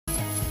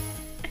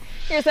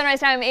Your sunrise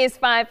time is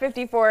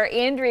 5:54.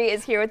 Andrea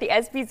is here with the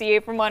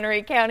SPCA from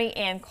Monterey County,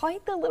 and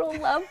quite the little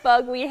love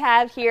bug we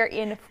have here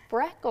in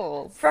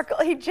Freckles.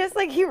 Freckles,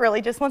 he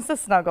really just wants to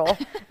snuggle.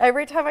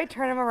 Every time I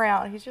turn him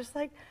around, he's just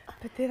like,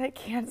 but then I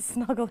can't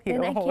snuggle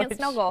you. And I can't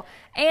snuggle.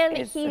 And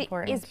he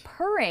important. is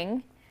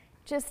purring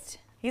just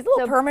he's a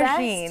little purr best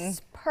machine.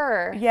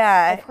 Purr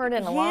Yeah. I've heard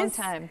in a long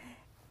time.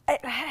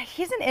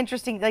 He's an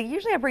interesting, like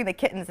usually I bring the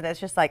kittens and it's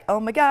just like,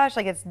 oh my gosh,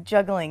 like it's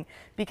juggling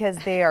because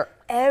they are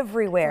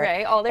everywhere.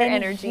 Right, all their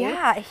energy.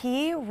 Yeah,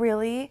 he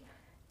really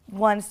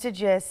wants to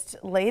just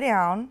lay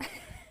down,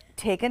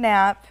 take a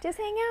nap. Just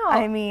hang out.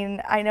 I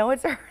mean, I know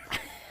it's I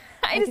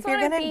just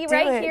want to be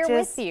right here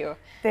with you.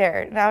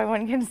 There, now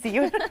everyone can see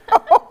you.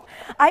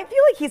 I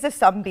feel like he's a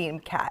sunbeam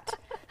cat.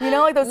 You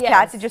know, like those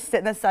cats that just sit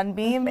in the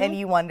sunbeam and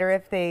you wonder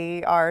if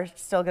they are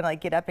still gonna like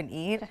get up and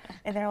eat,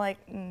 and they're like,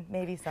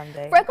 maybe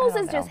someday. Freckles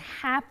is just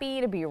happy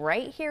to be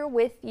right here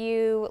with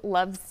you.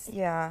 Loves,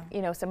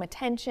 you know, some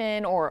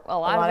attention or a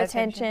lot of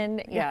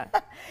attention. Yeah.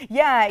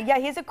 yeah.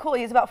 He's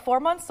about 4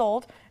 months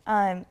old,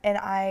 and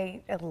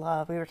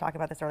we were talking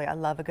about this earlier. I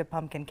love a good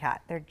pumpkin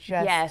cat. They're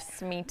just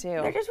yes, me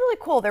too. They're just really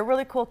cool. They're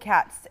really cool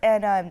cats,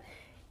 and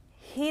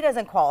he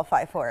doesn't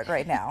qualify for it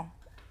right now.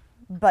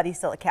 But he's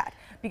still a cat.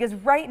 Because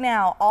right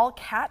now, all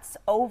cats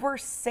over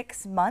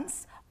 6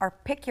 months are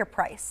pick your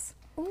price.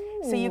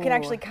 Ooh. So you can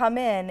actually come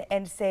in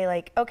and say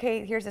like,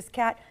 okay, here's this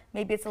cat.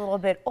 Maybe it's a little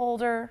bit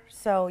older,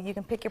 so you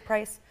can pick your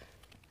price.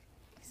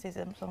 He sees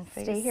his own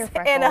face. Stay here,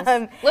 Freckles.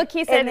 And, look,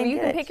 he said, you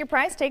can pick your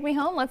price, take me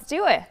home, let's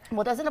do it.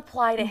 Well, it doesn't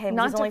apply to him.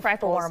 Not He's only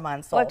Freckles. 4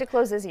 months old. We'll have to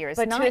close his ears.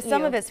 But not to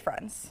some of his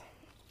friends.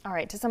 All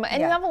right, to some,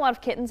 and you have a lot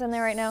of kittens in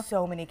there right now?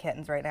 So many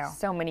kittens right now.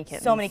 So many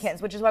kittens. So many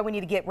kittens, which is why we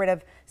need to get rid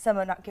of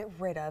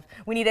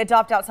we need to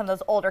adopt out some of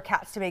those older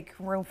cats to make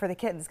room for the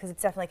kittens, because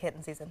it's definitely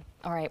kitten season.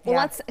 All right, well,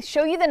 let's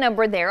show you the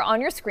number there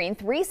on your screen,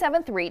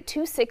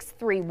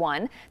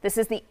 373-2631. This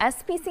is the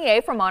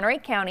SPCA from Monterey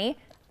County.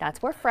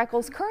 That's where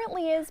Freckles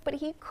currently is, but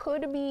he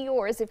could be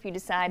yours if you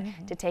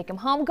decide to take him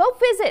home. Go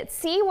visit,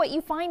 see what you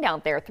find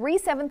out there,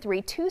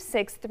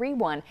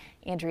 373-2631.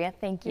 Andrea,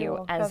 thank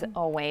you as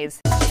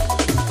always.